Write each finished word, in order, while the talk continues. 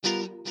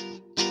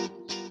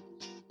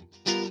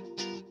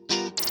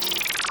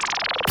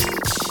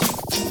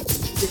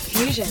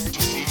Diffusion,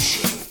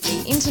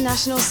 the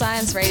international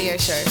science radio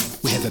show.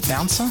 We have a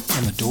bouncer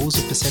on the doors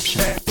of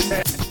perception.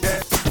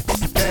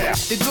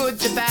 The good,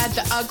 the bad,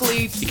 the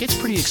ugly. It gets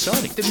pretty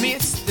exciting. The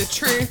myths, the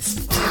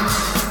truths.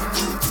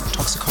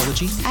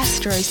 Toxicology.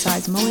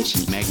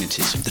 Astroseismology.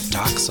 Magnetism. The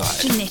dark side.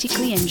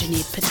 Genetically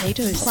engineered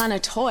potatoes.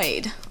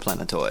 Planetoid.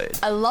 Planetoid.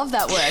 I love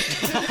that word.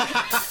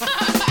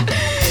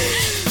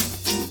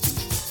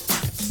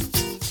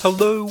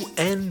 Hello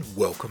and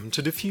welcome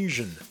to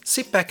Diffusion.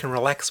 Sit back and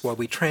relax while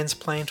we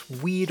transplant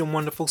weird and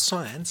wonderful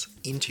science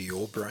into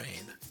your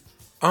brain.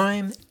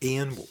 I'm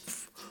Ian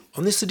Wolfe.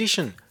 On this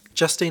edition,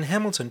 Justine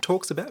Hamilton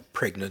talks about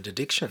pregnant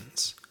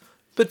addictions.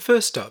 But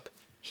first up,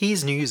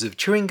 here's news of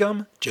chewing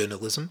gum,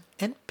 journalism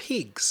and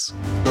pigs.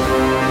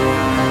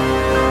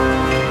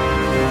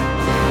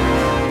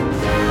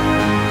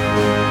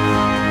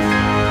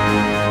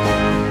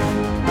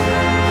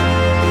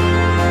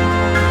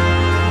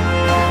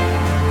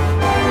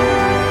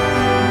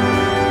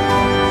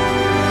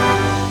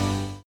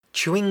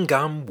 Chewing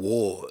gum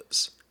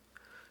wars.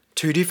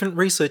 Two different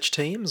research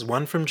teams,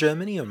 one from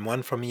Germany and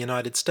one from the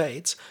United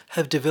States,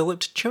 have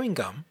developed chewing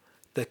gum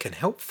that can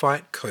help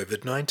fight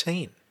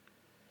COVID-19.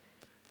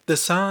 The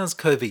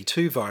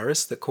SARS-CoV-2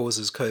 virus that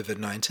causes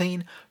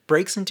COVID-19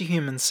 breaks into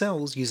human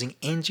cells using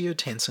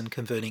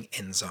angiotensin-converting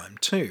enzyme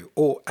 2,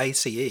 or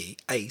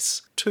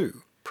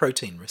ACE2,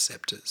 protein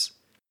receptors.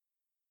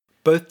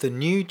 Both the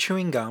new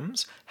chewing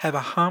gums have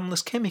a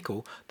harmless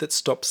chemical that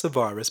stops the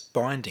virus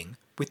binding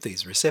with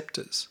these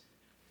receptors.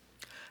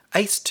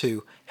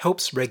 ACE2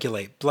 helps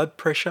regulate blood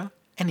pressure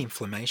and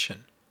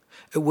inflammation.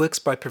 It works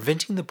by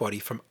preventing the body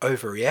from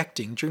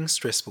overreacting during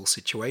stressful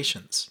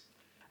situations.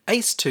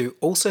 ACE2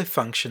 also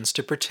functions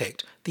to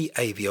protect the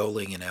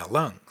alveoli in our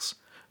lungs,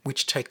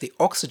 which take the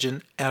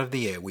oxygen out of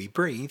the air we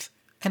breathe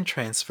and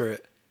transfer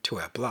it to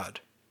our blood.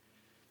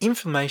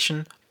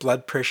 Inflammation,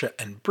 blood pressure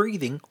and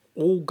breathing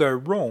all go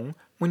wrong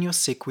when you're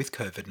sick with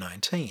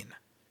COVID-19.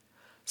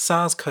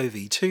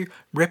 SARS-CoV-2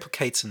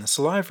 replicates in the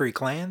salivary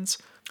glands,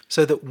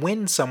 so that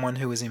when someone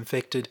who is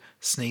infected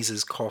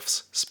sneezes,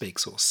 coughs,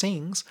 speaks or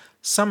sings,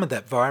 some of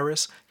that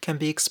virus can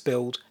be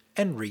expelled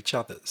and reach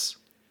others.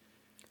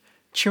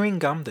 Chewing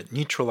gum that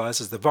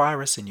neutralises the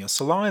virus in your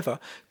saliva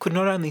could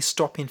not only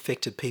stop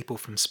infected people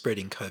from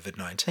spreading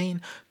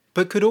COVID-19,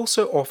 but could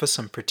also offer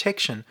some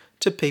protection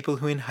to people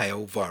who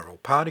inhale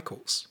viral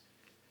particles.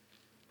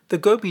 The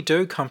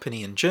Gobido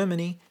company in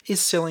Germany is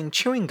selling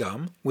chewing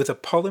gum with a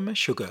polymer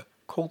sugar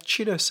called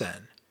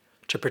chitosan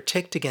to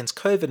protect against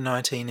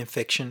COVID-19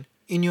 infection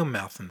in your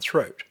mouth and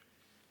throat.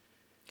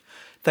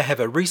 They have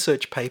a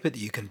research paper that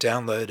you can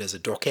download as a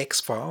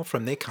docx file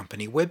from their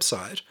company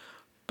website,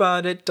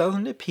 but it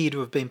doesn't appear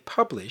to have been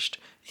published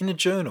in a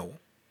journal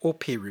or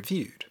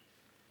peer-reviewed.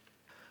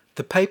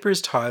 The paper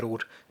is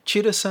titled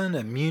Chitosan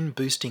Immune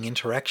Boosting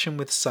Interaction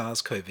with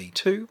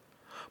SARS-CoV-2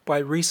 by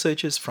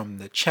researchers from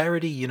the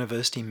Charité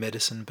University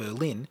Medicine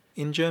Berlin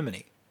in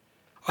Germany.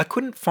 I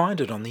couldn't find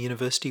it on the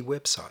university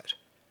website.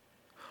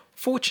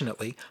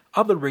 Fortunately,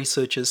 other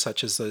researchers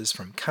such as those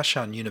from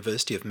Kashan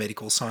University of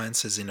Medical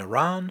Sciences in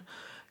Iran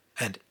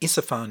and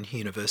Isfahan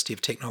University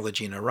of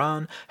Technology in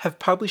Iran have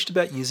published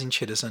about using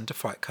chitosan to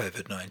fight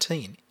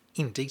COVID-19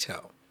 in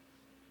detail.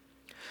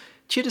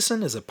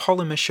 Chitosan is a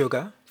polymer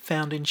sugar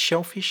found in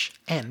shellfish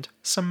and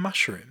some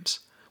mushrooms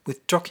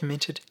with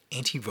documented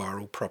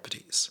antiviral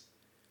properties.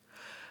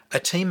 A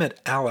team at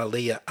Al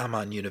Aliyah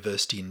Aman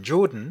University in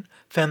Jordan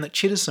found that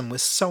chitosan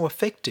was so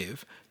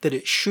effective that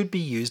it should be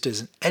used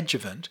as an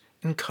adjuvant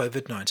in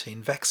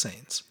COVID-19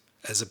 vaccines,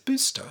 as a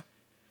booster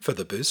for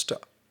the booster.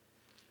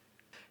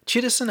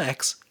 Chitosan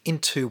acts in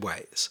two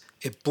ways.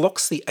 It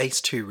blocks the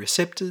ACE2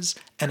 receptors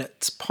and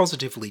it's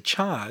positively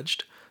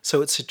charged,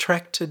 so it's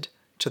attracted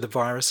to the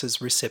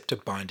virus's receptor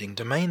binding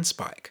domain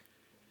spike.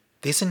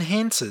 This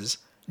enhances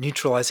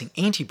neutralizing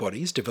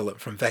antibodies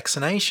developed from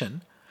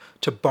vaccination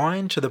to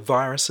bind to the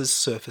virus's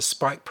surface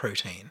spike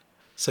protein,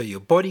 so your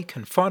body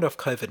can fight off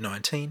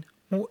COVID-19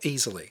 more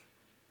easily.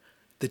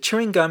 The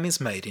chewing gum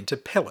is made into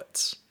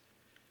pellets.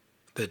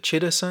 The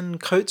chitosan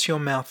coats your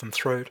mouth and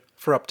throat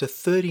for up to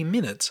 30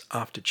 minutes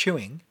after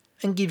chewing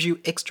and gives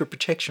you extra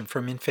protection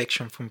from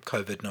infection from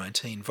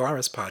COVID-19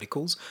 virus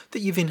particles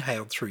that you've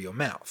inhaled through your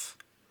mouth,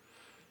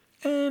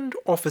 and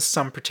offers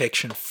some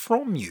protection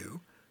from you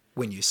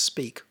when you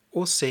speak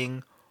or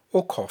sing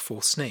or cough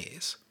or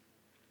sneeze.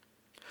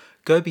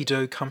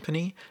 Gobido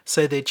Company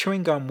say their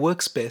chewing gum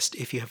works best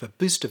if you have a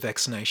booster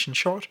vaccination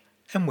shot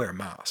and wear a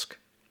mask.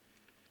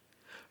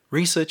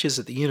 Researchers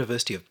at the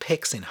University of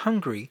Pécs in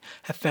Hungary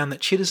have found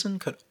that chitosan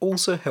can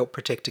also help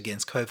protect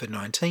against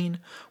COVID-19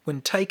 when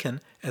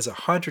taken as a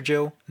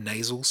hydrogel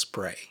nasal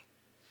spray.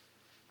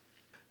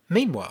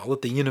 Meanwhile,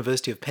 at the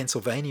University of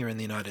Pennsylvania in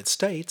the United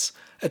States,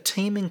 a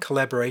team in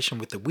collaboration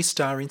with the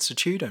Wistar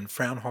Institute and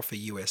Fraunhofer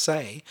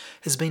USA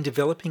has been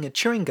developing a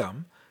chewing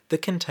gum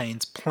that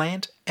contains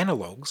plant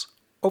analogues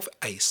of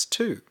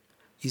ACE2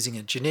 using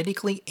a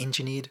genetically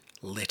engineered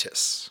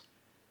lettuce.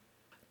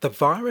 The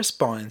virus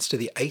binds to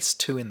the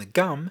ACE2 in the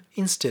gum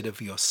instead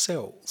of your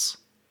cells.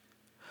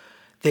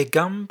 Their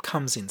gum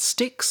comes in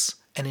sticks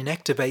and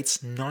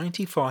inactivates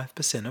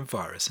 95% of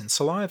virus in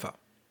saliva.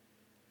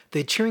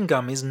 Their chewing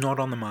gum is not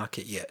on the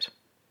market yet.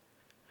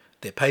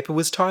 Their paper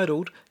was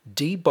titled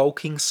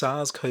Debulking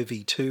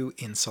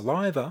SARS-CoV-2 in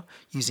Saliva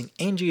Using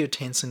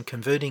Angiotensin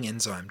Converting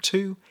Enzyme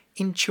 2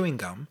 in Chewing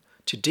Gum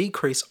to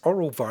Decrease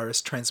Oral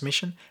Virus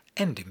Transmission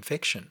and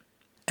Infection,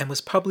 and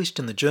was published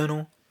in the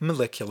journal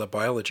Molecular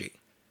Biology.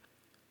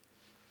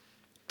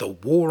 The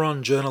war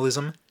on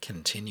journalism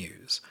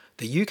continues.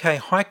 The UK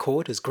High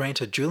Court has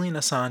granted Julian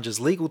Assange's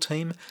legal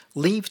team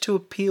leave to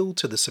appeal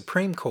to the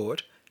Supreme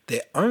Court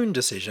their own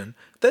decision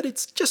that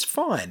it's just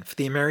fine for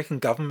the American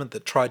government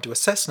that tried to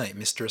assassinate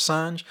Mr.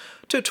 Assange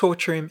to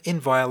torture him in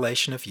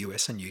violation of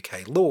US and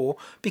UK law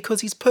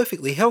because he's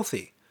perfectly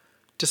healthy,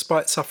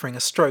 despite suffering a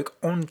stroke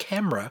on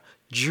camera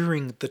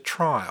during the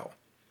trial,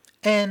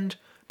 and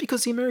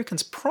because the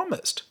Americans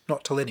promised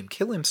not to let him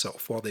kill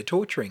himself while they're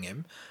torturing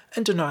him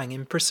and denying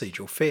him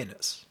procedural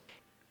fairness.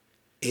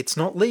 It's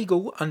not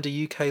legal under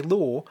UK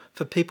law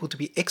for people to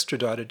be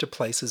extradited to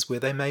places where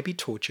they may be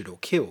tortured or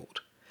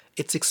killed.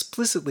 It's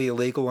explicitly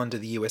illegal under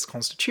the US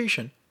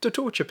Constitution to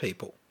torture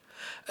people.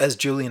 As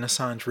Julian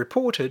Assange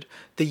reported,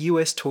 the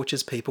US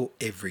tortures people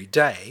every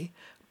day,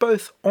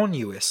 both on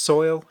US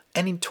soil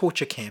and in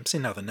torture camps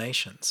in other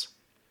nations.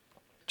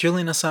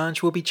 Julian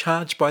Assange will be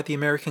charged by the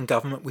American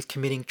government with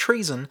committing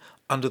treason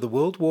under the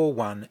World War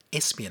I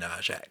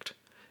Espionage Act,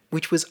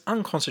 which was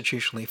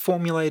unconstitutionally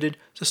formulated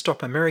to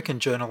stop American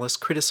journalists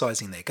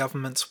criticising their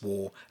government's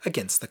war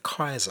against the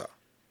Kaiser.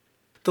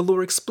 The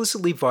law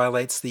explicitly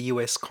violates the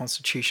US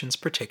Constitution's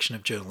protection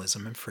of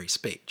journalism and free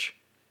speech.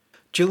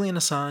 Julian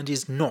Assange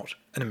is not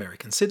an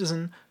American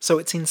citizen, so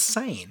it's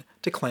insane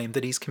to claim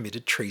that he's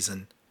committed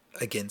treason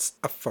against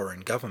a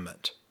foreign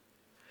government.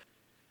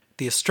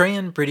 The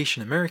Australian, British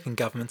and American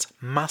governments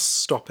must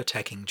stop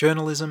attacking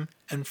journalism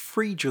and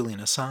free Julian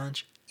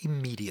Assange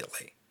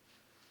immediately.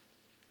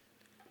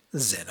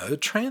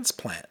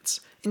 Xenotransplants.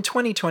 In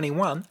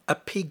 2021, a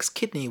pig's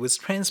kidney was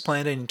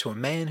transplanted into a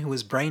man who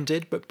was brain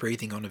dead but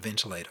breathing on a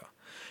ventilator.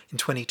 In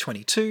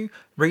 2022,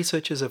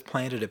 researchers have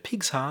planted a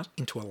pig's heart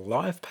into a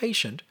live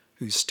patient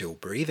who's still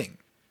breathing.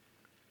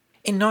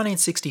 In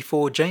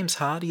 1964, James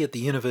Hardy at the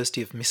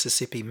University of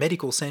Mississippi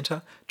Medical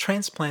Center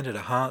transplanted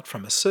a heart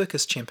from a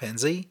circus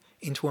chimpanzee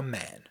into a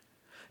man.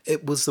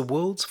 It was the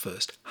world's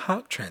first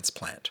heart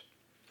transplant.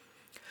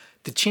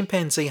 The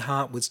chimpanzee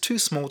heart was too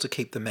small to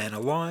keep the man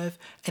alive,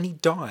 and he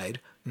died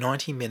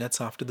 90 minutes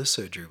after the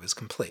surgery was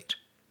complete.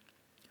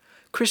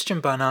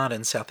 Christian Barnard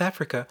in South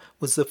Africa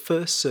was the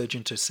first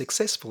surgeon to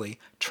successfully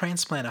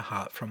transplant a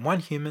heart from one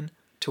human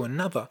to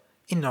another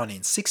in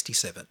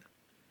 1967.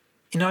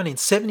 In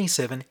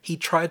 1977, he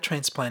tried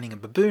transplanting a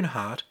baboon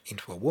heart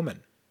into a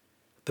woman.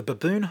 The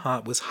baboon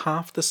heart was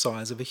half the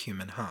size of a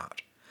human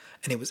heart,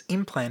 and it was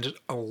implanted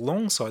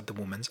alongside the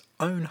woman's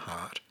own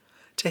heart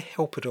to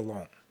help it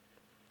along.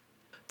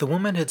 The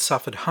woman had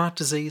suffered heart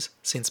disease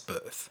since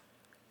birth.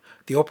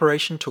 The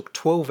operation took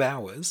 12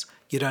 hours,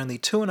 yet only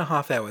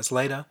 2.5 hours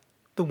later,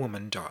 the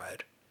woman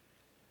died.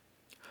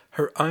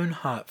 Her own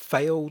heart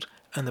failed,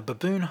 and the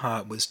baboon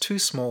heart was too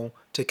small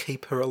to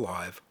keep her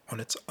alive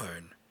on its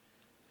own.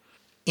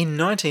 In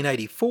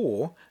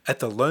 1984, at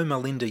the Loma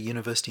Linda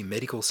University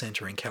Medical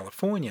Center in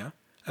California,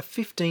 a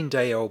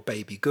 15-day-old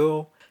baby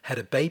girl had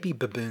a baby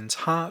baboon's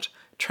heart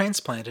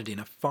transplanted in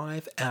a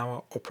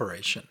 5-hour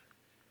operation.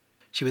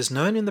 She was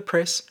known in the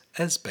press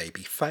as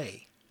Baby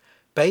Faye.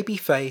 Baby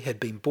Faye had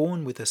been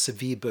born with a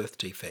severe birth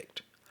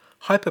defect,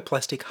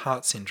 hypoplastic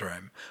heart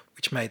syndrome,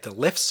 which made the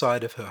left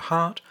side of her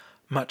heart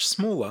much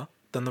smaller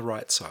than the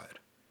right side.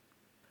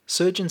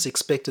 Surgeons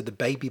expected the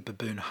baby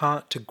baboon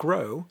heart to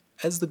grow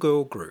as the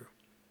girl grew.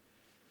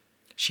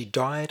 She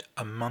died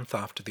a month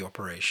after the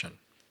operation.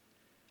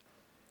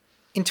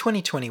 In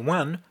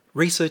 2021,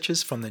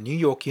 researchers from the New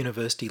York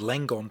University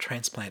Langone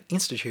Transplant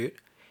Institute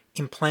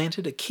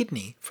implanted a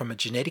kidney from a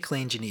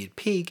genetically engineered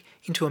pig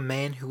into a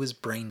man who was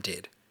brain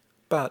dead,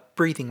 but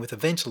breathing with a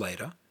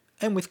ventilator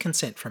and with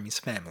consent from his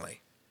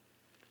family.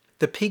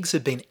 The pigs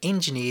had been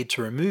engineered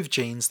to remove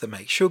genes that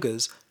make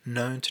sugars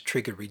known to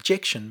trigger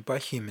rejection by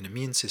human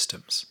immune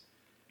systems.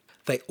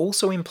 They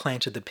also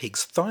implanted the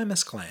pig's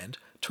thymus gland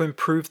to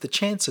improve the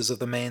chances of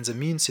the man's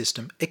immune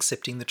system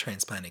accepting the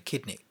transplanted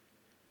kidney.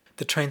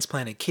 The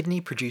transplanted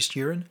kidney produced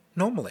urine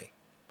normally.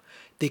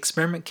 The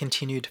experiment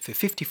continued for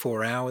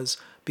 54 hours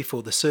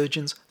before the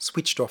surgeons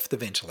switched off the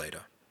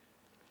ventilator.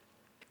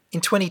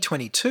 In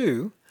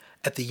 2022,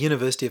 at the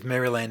University of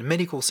Maryland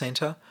Medical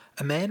Center,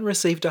 a man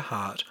received a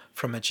heart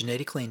from a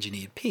genetically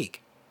engineered pig.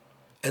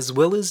 As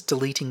well as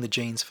deleting the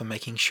genes for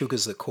making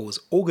sugars that cause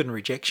organ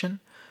rejection,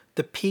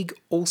 the pig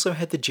also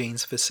had the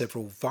genes for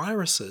several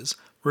viruses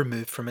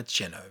removed from its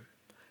genome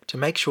to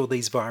make sure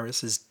these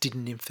viruses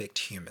didn't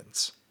infect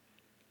humans.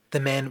 The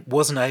man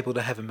wasn't able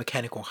to have a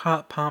mechanical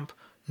heart pump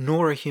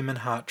nor a human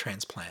heart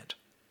transplant.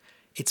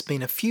 It's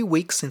been a few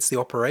weeks since the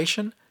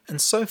operation,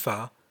 and so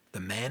far, the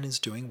man is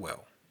doing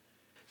well.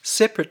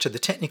 Separate to the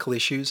technical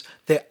issues,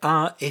 there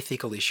are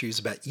ethical issues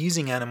about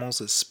using animals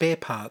as spare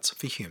parts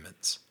for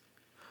humans.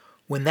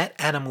 When that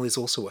animal is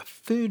also a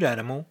food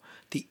animal,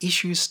 the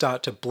issues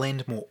start to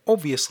blend more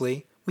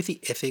obviously with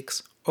the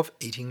ethics of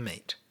eating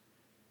meat.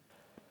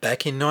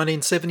 Back in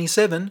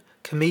 1977,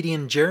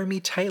 comedian Jeremy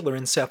Taylor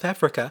in South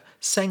Africa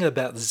sang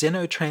about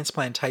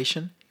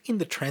xenotransplantation in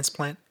the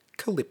transplant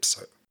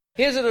Calypso.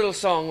 Here's a little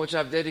song which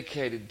I've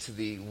dedicated to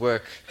the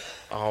work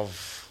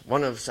of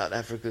one of South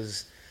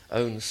Africa's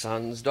own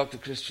sons, Dr.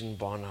 Christian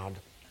Barnard.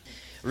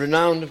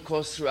 Renowned, of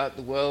course, throughout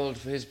the world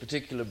for his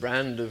particular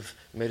brand of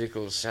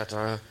medical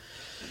satire.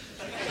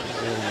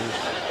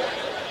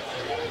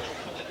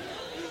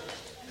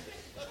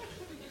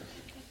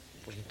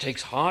 He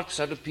takes hearts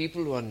out of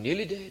people who are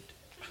nearly dead.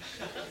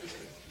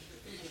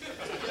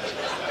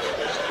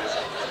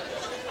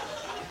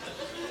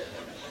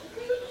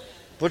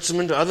 Puts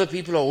them into other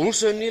people who are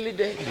also nearly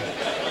dead.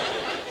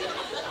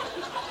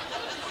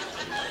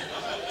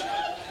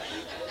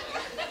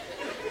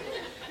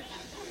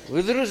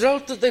 With the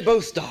result that they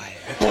both die.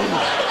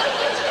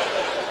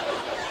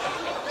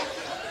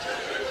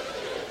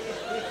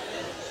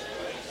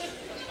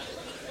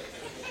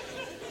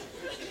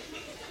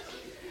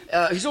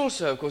 He's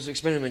also, of course,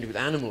 experimented with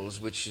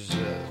animals, which is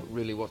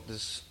really what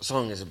this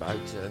song is about.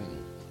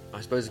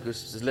 I suppose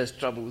because there's less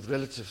trouble with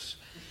relatives.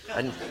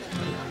 And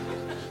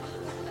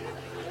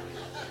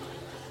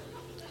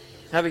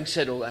having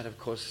said all that, of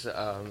course,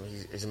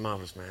 he's a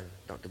marvellous man,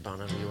 Dr.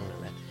 Barnard, you all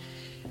know that.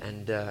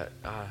 And a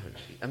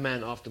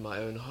man after my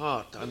own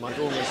heart, I might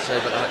almost say,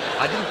 but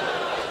I didn't...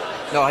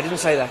 No, I didn't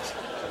say that.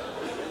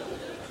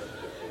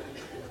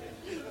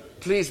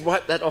 Please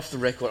wipe that off the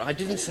record. I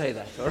didn't say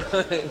that, all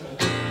right?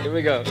 Here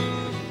we go.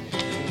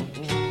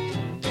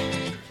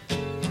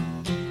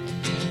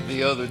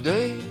 The other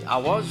day, I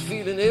was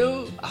feeling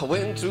ill. I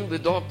went to the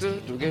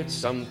doctor to get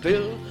some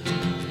pill.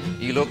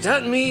 He looked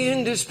at me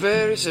in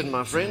despair. He said,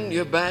 "My friend,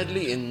 you're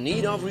badly in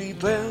need of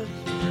repair.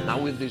 Now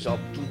with this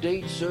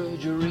up-to-date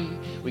surgery,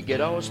 we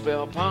get our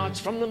spare parts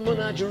from the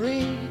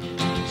menagerie.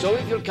 So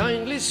if you'll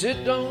kindly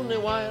sit down a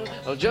while,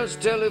 I'll just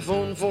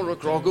telephone for a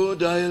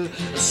crocodile."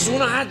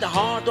 Soon I had the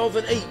heart of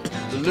an ape,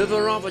 the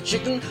liver of a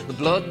chicken, the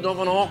blood of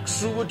an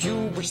ox through a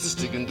tube, which is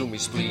sticking to me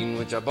spleen,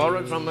 which I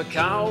borrowed from a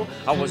cow.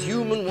 I was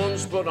human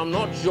once, but I'm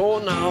not sure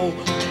now.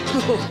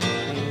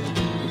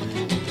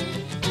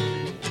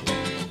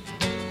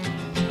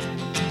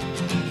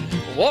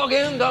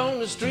 Walking down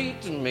the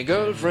street and my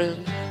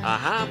girlfriend I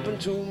happened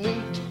to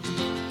meet.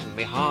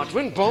 My heart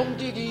went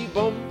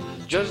bum-dee-dee-bum,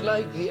 just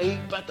like the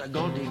ape that I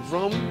got it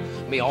from.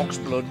 My ox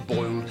blood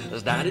boiled, I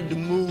started to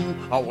moo.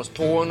 I was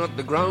pouring at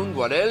the ground,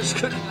 what else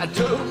could I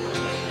do?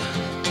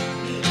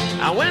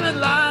 And when at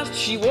last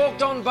she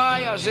walked on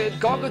by, I said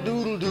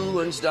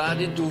cock-a-doodle-doo and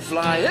started to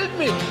fly. Help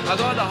me, I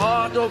got the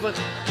heart of a...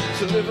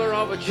 the liver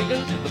of a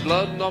chicken, the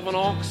blood of an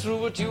ox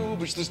through a tube,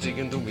 which is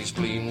sticking to me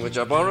spleen, which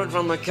I borrowed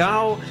from a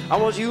cow. I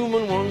was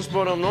human once,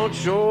 but I'm not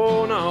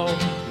sure now.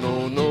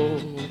 No, no.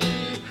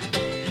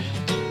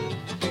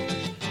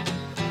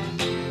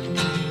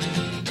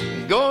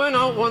 Going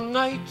out one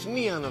night,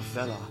 me and a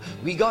fella,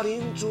 we got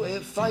into a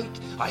fight.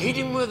 I hit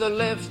him with a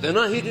left, then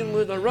I hit him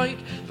with a right,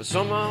 but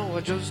somehow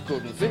I just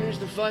couldn't finish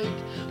the fight.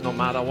 No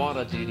matter what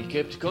I did, he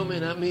kept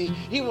coming at me.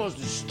 He was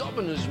the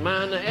stubbornest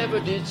man I ever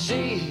did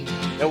see.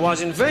 It was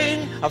in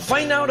vain, I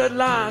find out at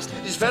last,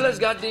 this fella's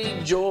got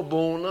the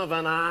jawbone of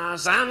an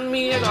ass. And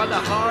me, I got the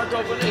heart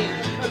of an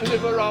ape, the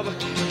liver of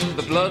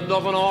the blood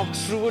of an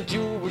ox through a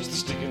tube, which is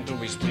sticking to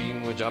me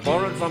spleen, which I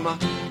borrowed from a...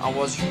 I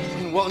was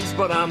human once,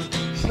 but I'm...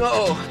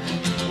 no...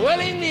 Well,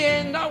 in the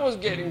end, I was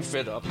getting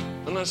fed up,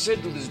 and I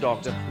said to this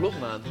doctor, "Look,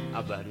 man,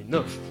 I've had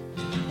enough.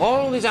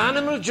 All this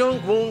animal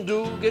junk won't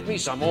do. Get me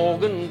some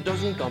organ that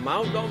doesn't come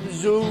out of the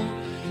zoo."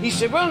 He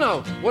said, "Well,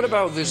 now, what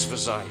about this for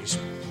size?"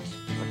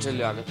 I tell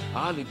you, I could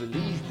hardly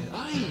believe my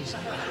eyes.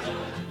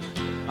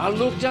 I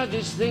looked at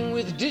this thing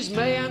with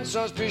dismay and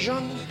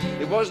suspicion.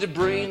 It was the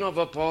brain of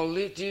a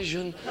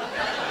politician.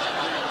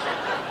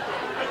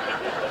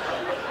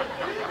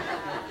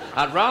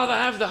 I'd rather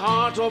have the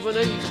heart of an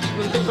ape,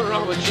 the liver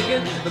of a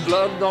chicken, the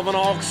blood of an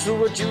ox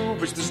through a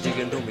tube, which is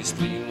sticking to me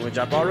spleen, which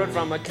I borrowed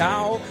from a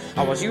cow.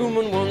 I was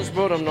human once,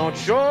 but I'm not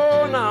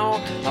sure now.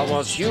 I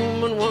was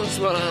human once,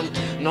 but I'm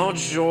not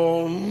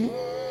sure.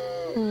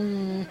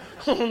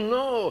 Oh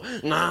no,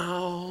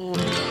 now.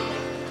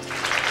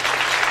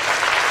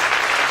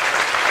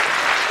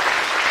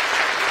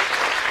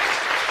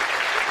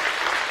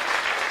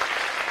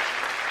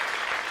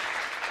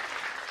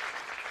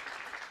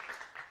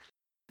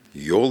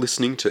 You're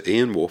listening to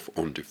Ian Wolfe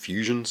on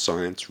Diffusion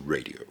Science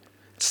Radio.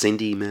 Send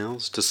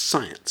emails to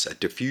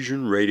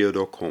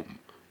science@diffusionradio.com.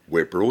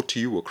 We're brought to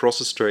you across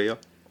Australia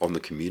on the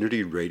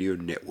Community Radio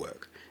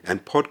Network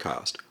and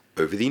podcast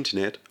over the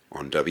internet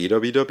on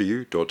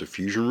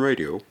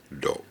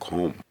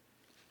www.diffusionradio.com.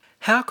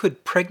 How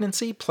could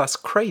pregnancy plus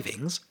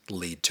cravings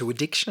lead to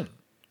addiction?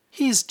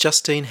 Here's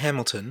Justine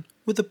Hamilton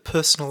with a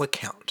personal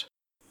account.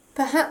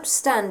 Perhaps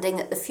standing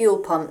at the fuel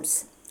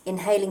pumps,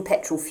 inhaling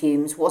petrol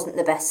fumes wasn't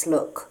the best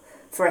look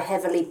for a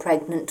heavily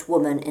pregnant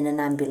woman in an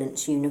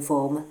ambulance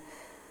uniform.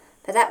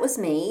 But that was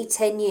me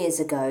 10 years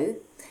ago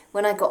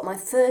when I got my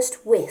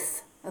first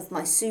whiff of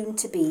my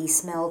soon-to-be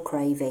smell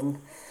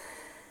craving.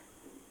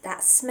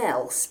 That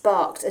smell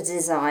sparked a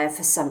desire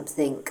for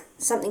something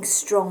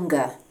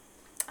stronger.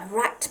 I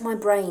racked my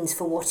brains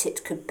for what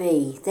it could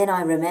be. Then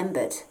I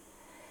remembered.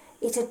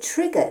 It had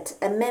triggered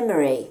a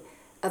memory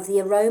of the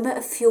aroma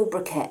of fuel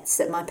briquettes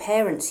that my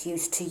parents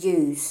used to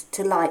use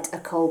to light a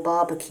coal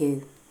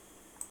barbecue.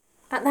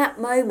 At that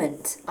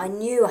moment, I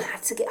knew I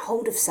had to get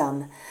hold of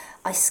some.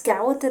 I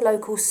scoured the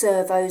local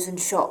servos and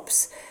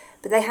shops,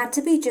 but they had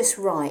to be just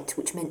right,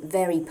 which meant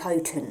very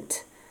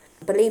potent.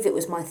 I believe it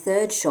was my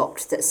third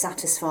shot that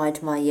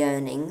satisfied my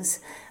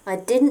yearnings. I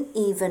didn't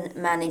even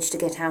manage to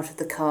get out of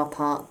the car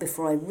park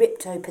before I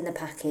ripped open the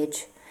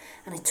package,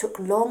 and I took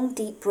long,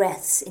 deep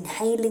breaths,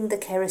 inhaling the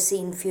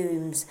kerosene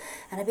fumes,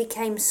 and I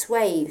became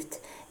swathed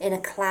in a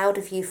cloud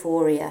of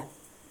euphoria.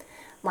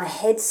 My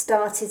head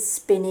started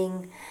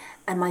spinning,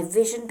 and my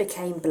vision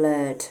became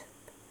blurred.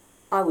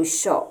 I was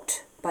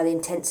shocked by the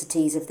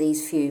intensities of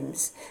these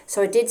fumes,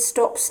 so I did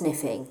stop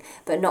sniffing,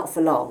 but not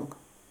for long.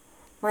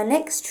 My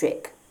next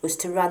trick was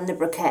to run the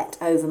briquette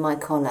over my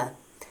collar,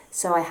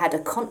 so I had a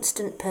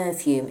constant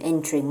perfume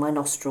entering my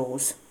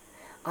nostrils.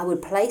 I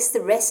would place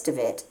the rest of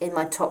it in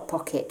my top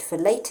pocket for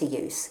later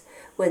use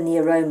when the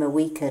aroma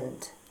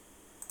weakened.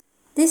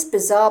 This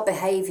bizarre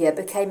behaviour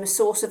became a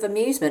source of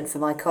amusement for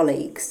my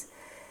colleagues.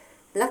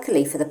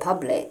 Luckily for the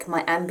public,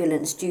 my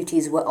ambulance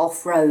duties were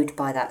off-road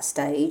by that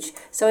stage,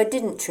 so I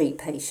didn't treat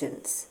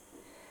patients.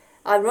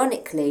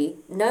 Ironically,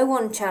 no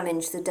one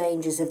challenged the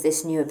dangers of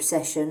this new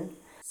obsession.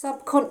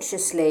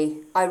 Subconsciously,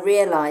 I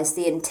realised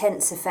the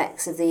intense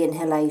effects of the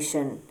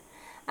inhalation,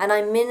 and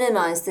I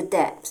minimised the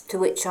depth to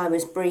which I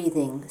was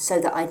breathing so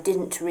that I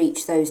didn't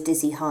reach those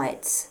dizzy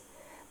heights.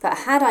 But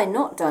had I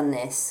not done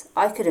this,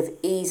 I could have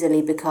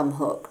easily become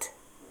hooked.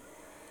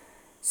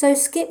 So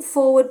skip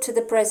forward to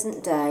the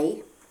present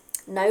day,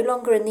 no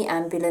longer in the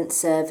ambulance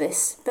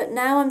service, but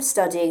now I'm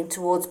studying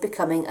towards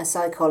becoming a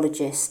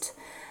psychologist,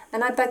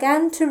 and I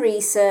began to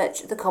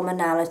research the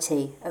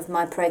commonality of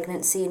my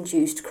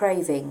pregnancy-induced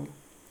craving.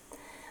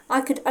 I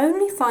could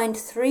only find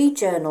 3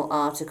 journal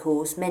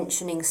articles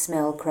mentioning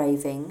smell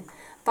craving,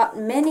 but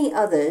many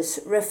others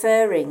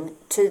referring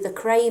to the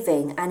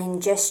craving and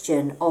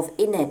ingestion of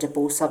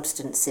inedible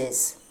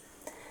substances.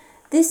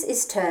 This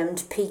is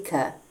termed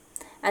pica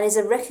and is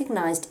a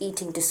recognised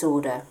eating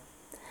disorder.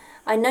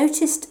 I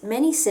noticed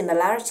many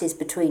similarities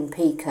between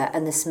pica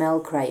and the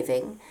smell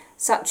craving,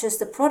 such as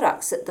the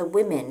products that the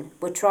women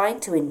were trying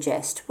to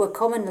ingest were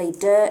commonly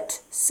dirt,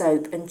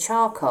 soap and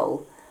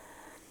charcoal.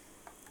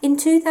 In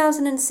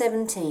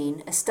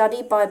 2017, a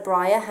study by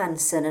Breyer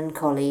Hansen and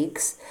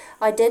colleagues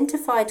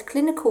identified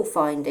clinical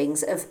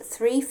findings of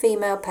 3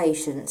 female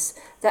patients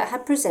that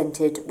had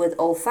presented with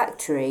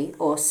olfactory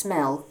or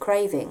smell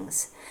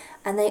cravings,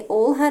 and they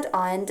all had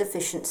iron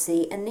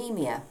deficiency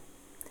anemia.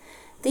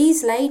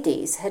 These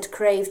ladies had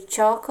craved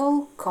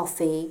charcoal,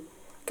 coffee,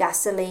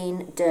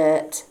 gasoline,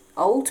 dirt,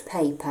 old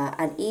paper,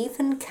 and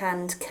even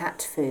canned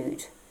cat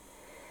food.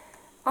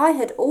 I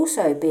had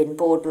also been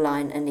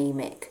borderline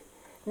anemic,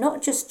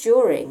 not just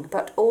during,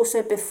 but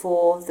also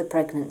before the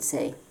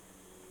pregnancy.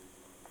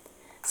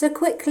 So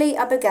quickly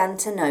I began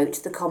to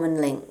note the common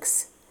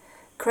links,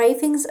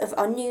 cravings of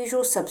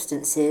unusual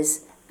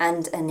substances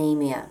and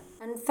anemia,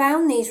 and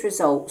found these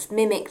results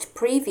mimicked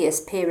previous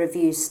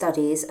peer-reviewed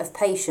studies of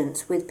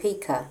patients with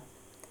pica.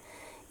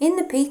 In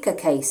the pica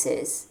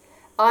cases,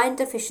 iron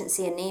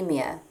deficiency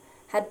anemia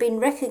had been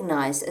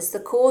recognised as the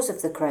cause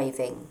of the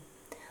craving,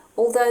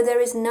 although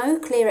there is no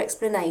clear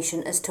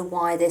explanation as to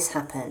why this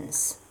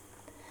happens.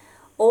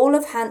 All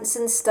of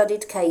Hansen's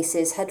studied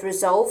cases had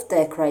resolved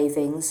their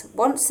cravings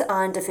once the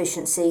iron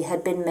deficiency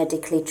had been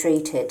medically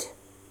treated.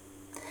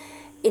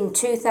 In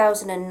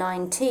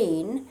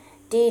 2019,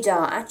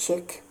 Didar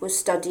Achik was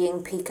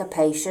studying pica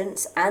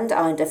patients and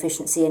iron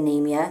deficiency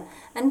anemia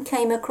and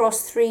came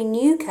across 3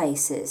 new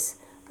cases,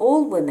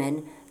 all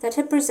women that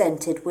had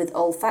presented with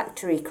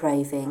olfactory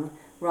craving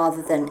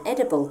rather than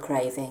edible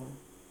craving.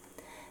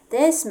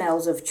 Their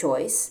smells of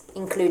choice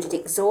included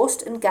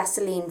exhaust and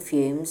gasoline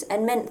fumes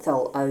and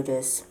menthol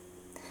odours.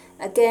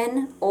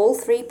 Again, all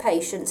 3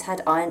 patients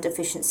had iron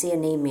deficiency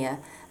anemia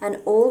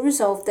and all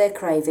resolved their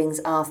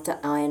cravings after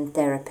iron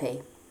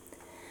therapy.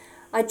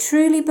 I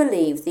truly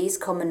believe these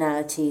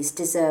commonalities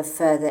deserve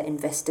further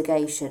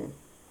investigation.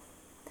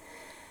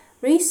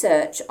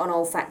 Research on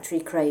olfactory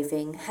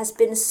craving has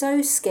been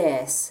so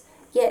scarce,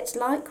 yet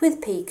like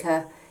with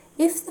pica,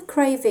 if the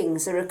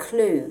cravings are a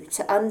clue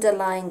to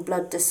underlying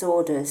blood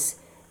disorders,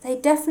 they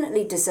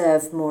definitely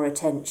deserve more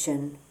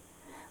attention.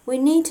 We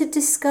need to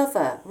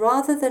discover,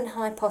 rather than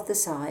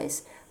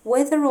hypothesize,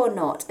 whether or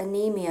not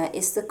anemia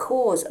is the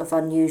cause of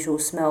unusual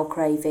smell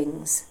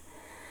cravings.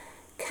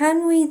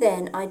 Can we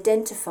then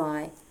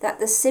identify that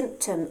the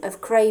symptom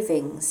of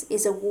cravings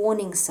is a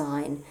warning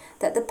sign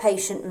that the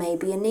patient may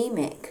be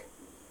anemic?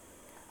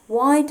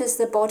 Why does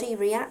the body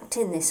react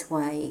in this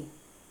way?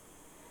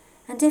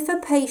 And if a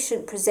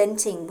patient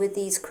presenting with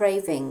these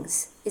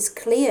cravings is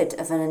cleared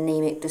of an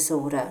anemic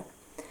disorder,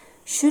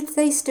 should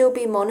they still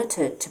be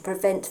monitored to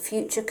prevent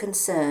future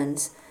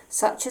concerns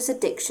such as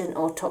addiction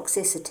or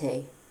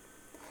toxicity?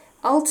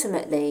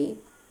 Ultimately,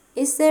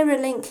 Is there a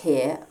link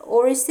here,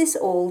 or is this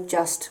all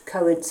just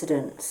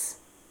coincidence?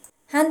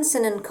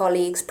 Hansen and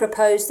colleagues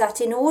propose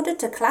that in order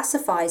to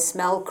classify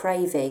smell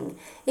craving,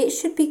 it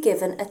should be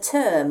given a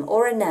term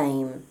or a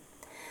name.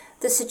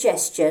 The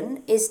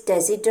suggestion is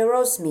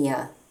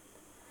desiderosmia.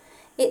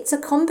 It's a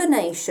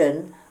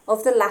combination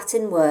of the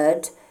Latin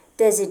word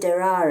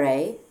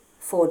desiderare,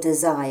 for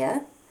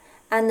desire,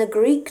 and the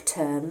Greek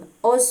term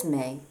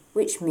osme,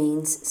 which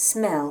means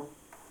smell.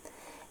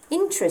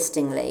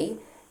 Interestingly,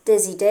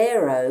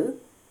 desidero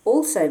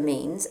also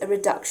means a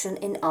reduction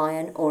in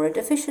iron or a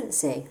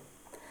deficiency.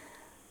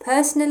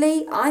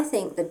 Personally, I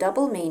think the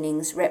double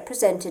meanings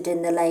represented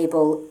in the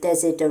label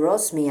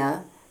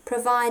desiderosmia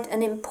provide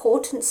an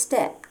important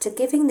step to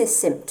giving this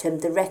symptom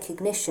the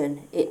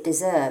recognition it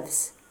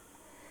deserves.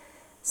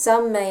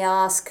 Some may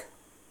ask,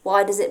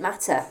 why does it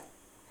matter?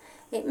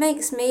 It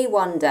makes me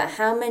wonder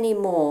how many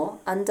more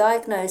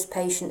undiagnosed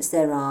patients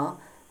there are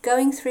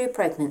going through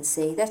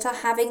pregnancy that are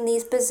having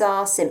these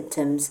bizarre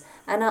symptoms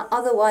and are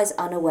otherwise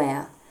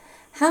unaware.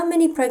 How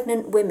many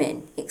pregnant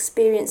women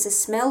experience a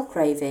smell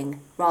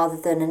craving rather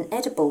than an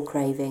edible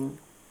craving?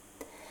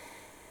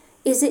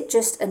 Is it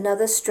just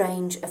another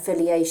strange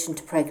affiliation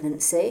to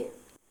pregnancy?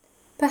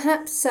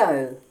 Perhaps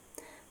so,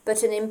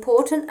 but an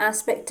important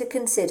aspect to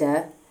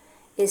consider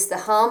is the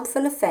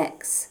harmful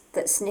effects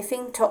that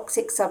sniffing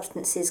toxic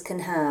substances can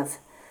have,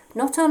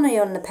 not only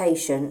on the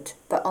patient,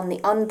 but on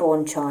the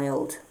unborn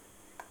child.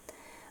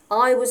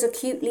 I was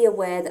acutely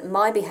aware that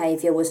my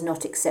behaviour was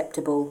not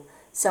acceptable,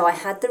 so I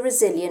had the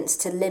resilience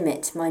to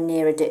limit my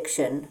near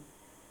addiction.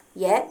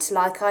 Yet,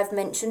 like I've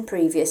mentioned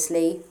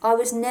previously, I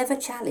was never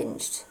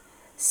challenged,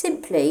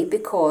 simply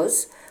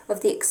because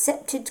of the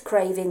accepted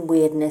craving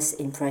weirdness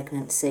in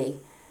pregnancy,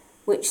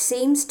 which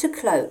seems to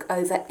cloak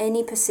over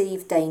any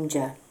perceived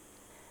danger.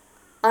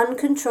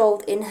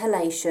 Uncontrolled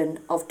inhalation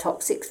of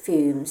toxic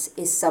fumes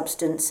is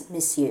substance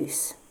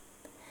misuse.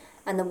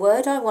 And the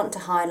word I want to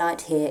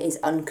highlight here is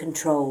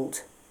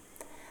uncontrolled.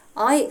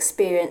 I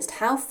experienced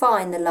how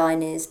fine the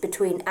line is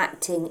between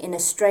acting in a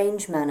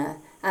strange manner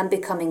and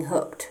becoming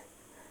hooked.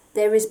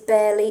 There is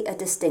barely a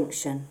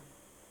distinction.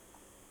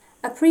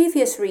 A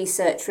previous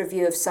research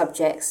review of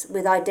subjects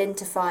with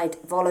identified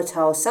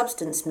volatile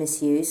substance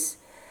misuse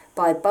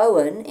by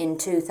Bowen in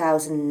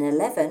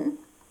 2011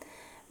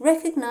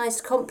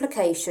 recognised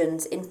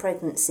complications in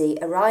pregnancy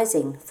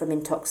arising from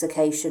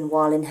intoxication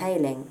while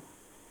inhaling.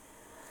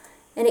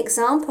 An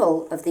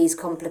example of these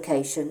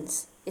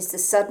complications is the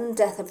sudden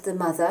death of the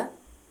mother,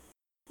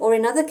 or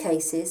in other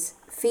cases,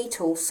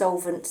 fetal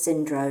solvent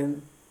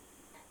syndrome.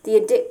 The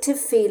addictive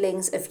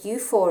feelings of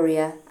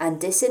euphoria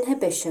and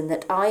disinhibition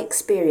that I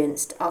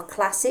experienced are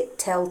classic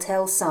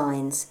telltale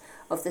signs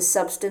of the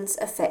substance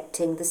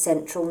affecting the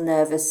central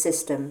nervous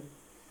system.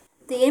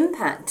 The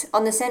impact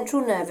on the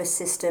central nervous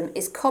system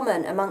is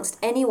common amongst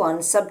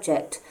anyone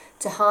subject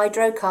to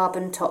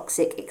hydrocarbon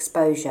toxic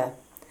exposure.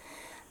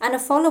 And a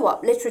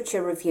follow-up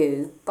literature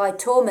review by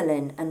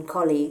Tourmalin and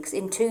colleagues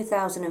in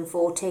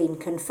 2014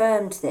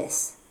 confirmed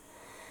this.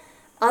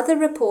 Other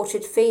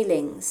reported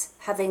feelings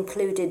have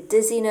included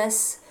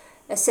dizziness,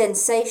 a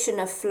sensation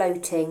of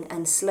floating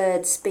and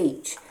slurred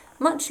speech,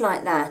 much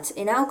like that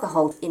in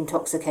alcohol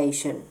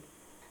intoxication.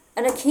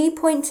 And a key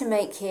point to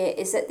make here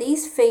is that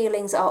these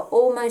feelings are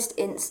almost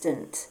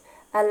instant,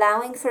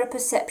 allowing for a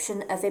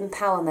perception of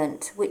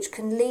empowerment which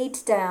can lead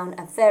down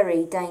a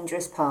very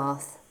dangerous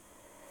path.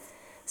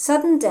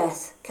 Sudden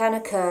death can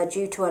occur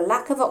due to a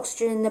lack of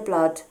oxygen in the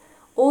blood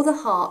or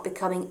the heart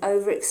becoming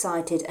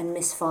overexcited and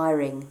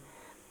misfiring.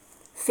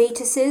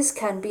 Fetuses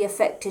can be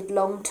affected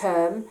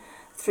long-term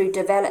through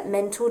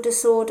developmental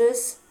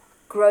disorders,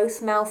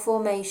 growth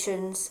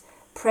malformations,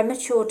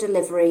 premature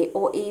delivery,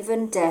 or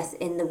even death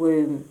in the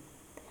womb.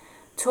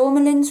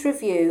 Tourmalin's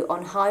review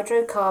on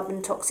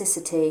hydrocarbon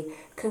toxicity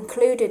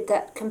concluded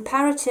that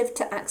comparative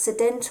to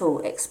accidental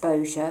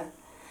exposure,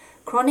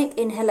 chronic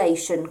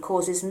inhalation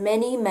causes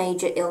many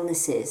major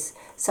illnesses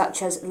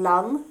such as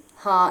lung,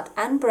 heart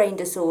and brain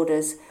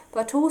disorders,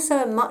 but also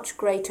a much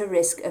greater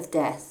risk of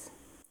death.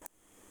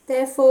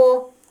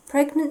 Therefore,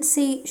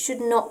 pregnancy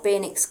should not be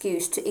an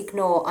excuse to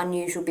ignore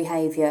unusual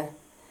behaviour.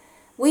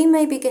 We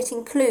may be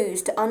getting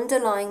clues to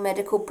underlying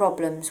medical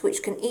problems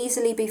which can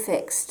easily be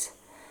fixed.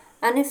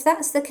 And if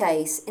that's the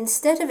case,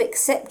 instead of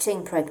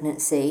accepting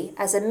pregnancy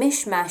as a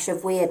mishmash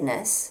of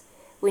weirdness,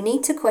 we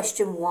need to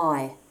question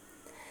why.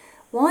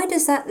 Why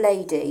does that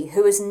lady,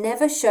 who has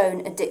never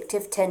shown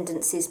addictive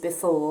tendencies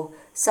before,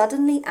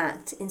 suddenly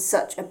act in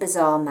such a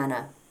bizarre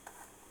manner?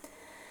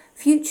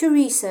 Future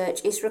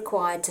research is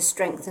required to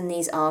strengthen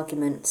these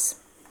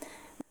arguments.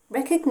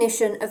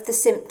 Recognition of the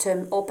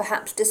symptom or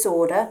perhaps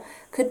disorder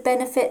could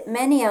benefit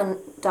many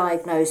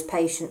undiagnosed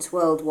patients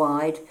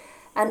worldwide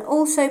and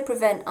also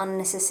prevent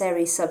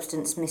unnecessary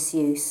substance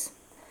misuse.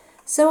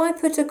 So I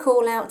put a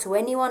call out to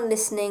anyone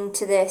listening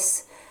to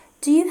this.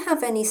 Do you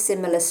have any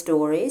similar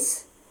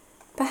stories?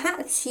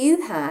 Perhaps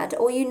you had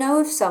or you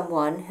know of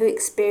someone who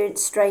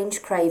experienced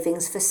strange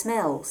cravings for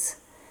smells.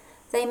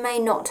 They may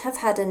not have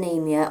had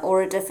anemia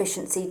or a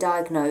deficiency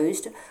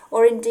diagnosed,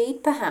 or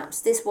indeed perhaps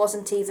this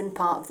wasn't even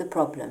part of the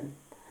problem.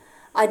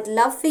 I'd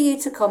love for you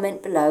to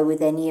comment below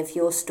with any of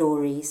your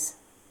stories.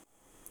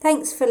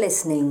 Thanks for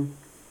listening.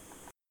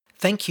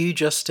 Thank you,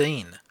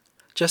 Justine.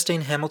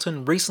 Justine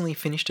Hamilton recently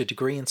finished a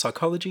degree in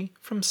psychology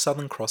from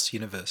Southern Cross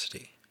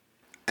University.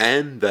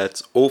 And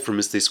that's all from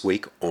us this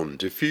week on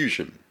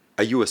Diffusion.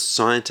 Are you a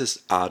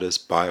scientist,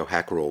 artist,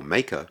 biohacker or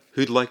maker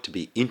who'd like to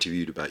be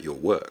interviewed about your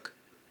work?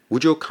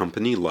 Would your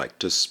company like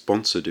to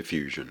sponsor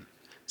Diffusion?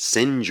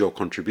 Send your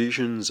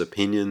contributions,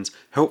 opinions,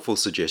 helpful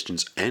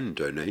suggestions and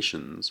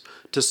donations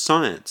to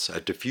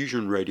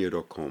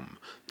science@diffusionradio.com.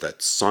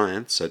 That's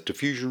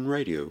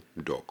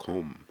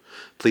science@diffusionradio.com.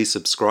 Please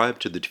subscribe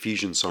to the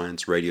Diffusion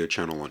Science Radio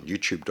channel on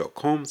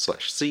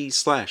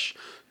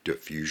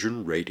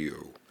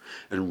youtube.com/c/diffusionradio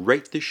and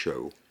rate the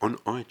show on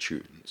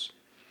iTunes.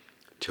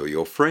 Tell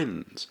your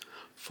friends.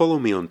 Follow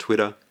me on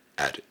Twitter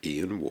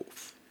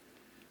 @IanWolf.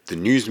 The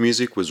news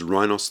music was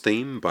Rhinos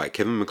Theme by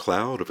Kevin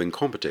MacLeod of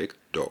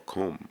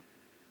Incompetech.com.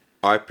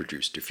 I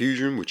produce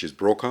Diffusion, which is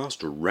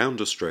broadcast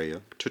around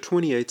Australia to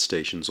 28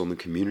 stations on the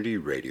Community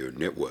Radio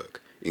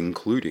Network,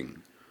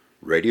 including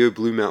Radio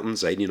Blue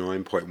Mountains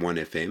 89.1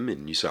 FM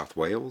in New South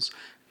Wales,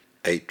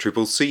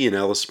 8CCC in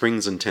Alice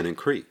Springs and Tennant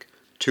Creek,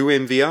 2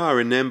 MVR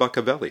in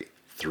Nambucca Valley,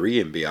 3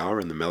 MBR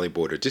in the Mallee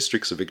Border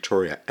districts of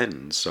Victoria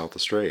and South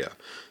Australia,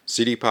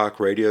 City Park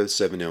Radio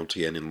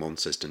 7LTN in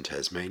Launceston,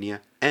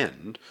 Tasmania,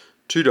 and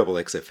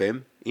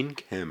 2XXFM in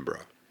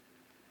Canberra.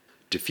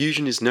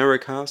 Diffusion is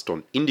narrowcast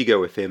on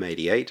Indigo FM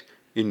 88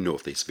 in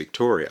northeast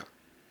Victoria.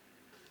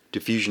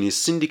 Diffusion is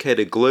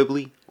syndicated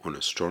globally on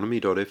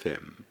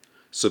astronomy.fm.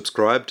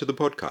 Subscribe to the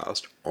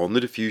podcast on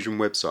the Diffusion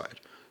website,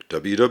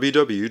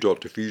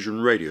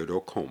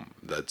 www.diffusionradio.com.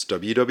 That's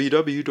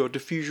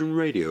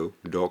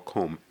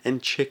www.diffusionradio.com,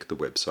 and check the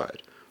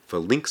website for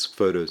links,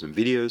 photos and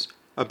videos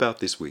about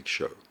this week's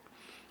show.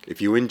 If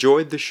you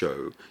enjoyed the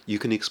show, you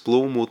can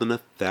explore more than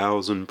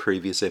 1,000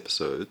 previous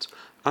episodes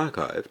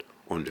archived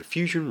on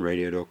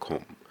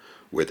diffusionradio.com,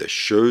 where the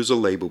shows are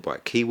labelled by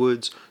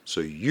keywords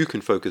so you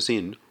can focus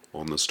in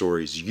on the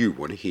stories you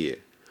want to hear.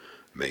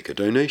 Make a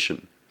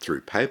donation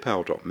through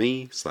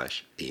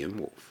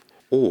paypal.me/IanWolf,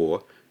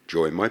 or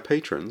join my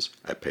patrons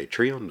at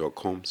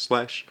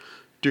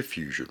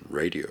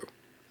patreon.com/diffusionradio.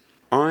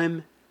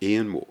 I'm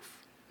Ian Wolf.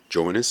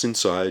 Join us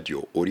inside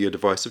your audio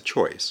device of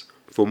choice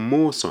for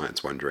more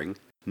science wondering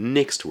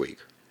next week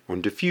on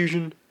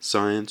Diffusion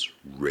Science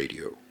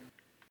Radio.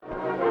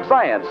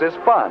 Science is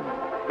fun.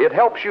 It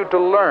helps you to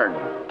learn,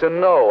 to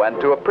know, and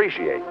to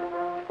appreciate.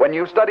 When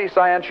you study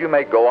science, you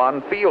may go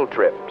on field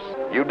trips.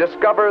 You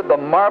discover the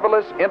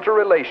marvelous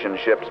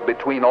interrelationships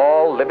between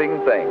all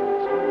living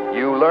things.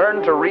 You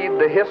learn to read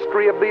the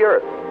history of the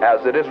Earth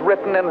as it is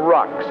written in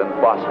rocks and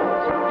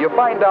fossils. You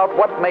find out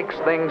what makes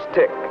things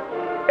tick,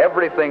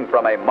 everything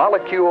from a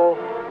molecule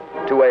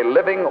to a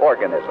living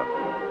organism.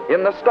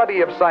 In the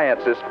study of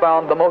science is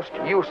found the most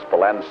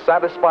useful and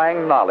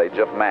satisfying knowledge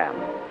of man.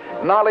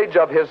 Knowledge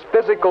of his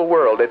physical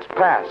world, its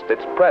past,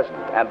 its present,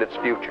 and its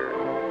future.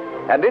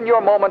 And in your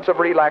moments of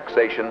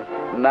relaxation,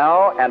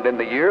 now and in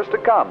the years to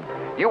come,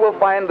 you will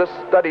find the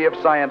study of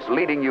science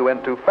leading you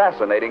into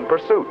fascinating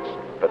pursuits: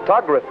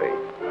 photography,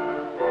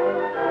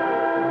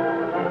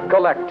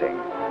 collecting.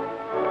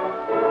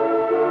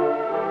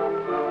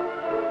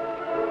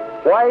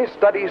 Why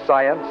study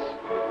science?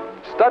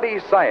 Study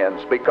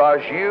science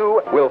because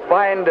you will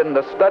find in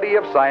the study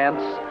of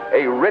science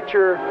a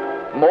richer,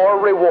 more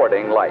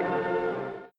rewarding life.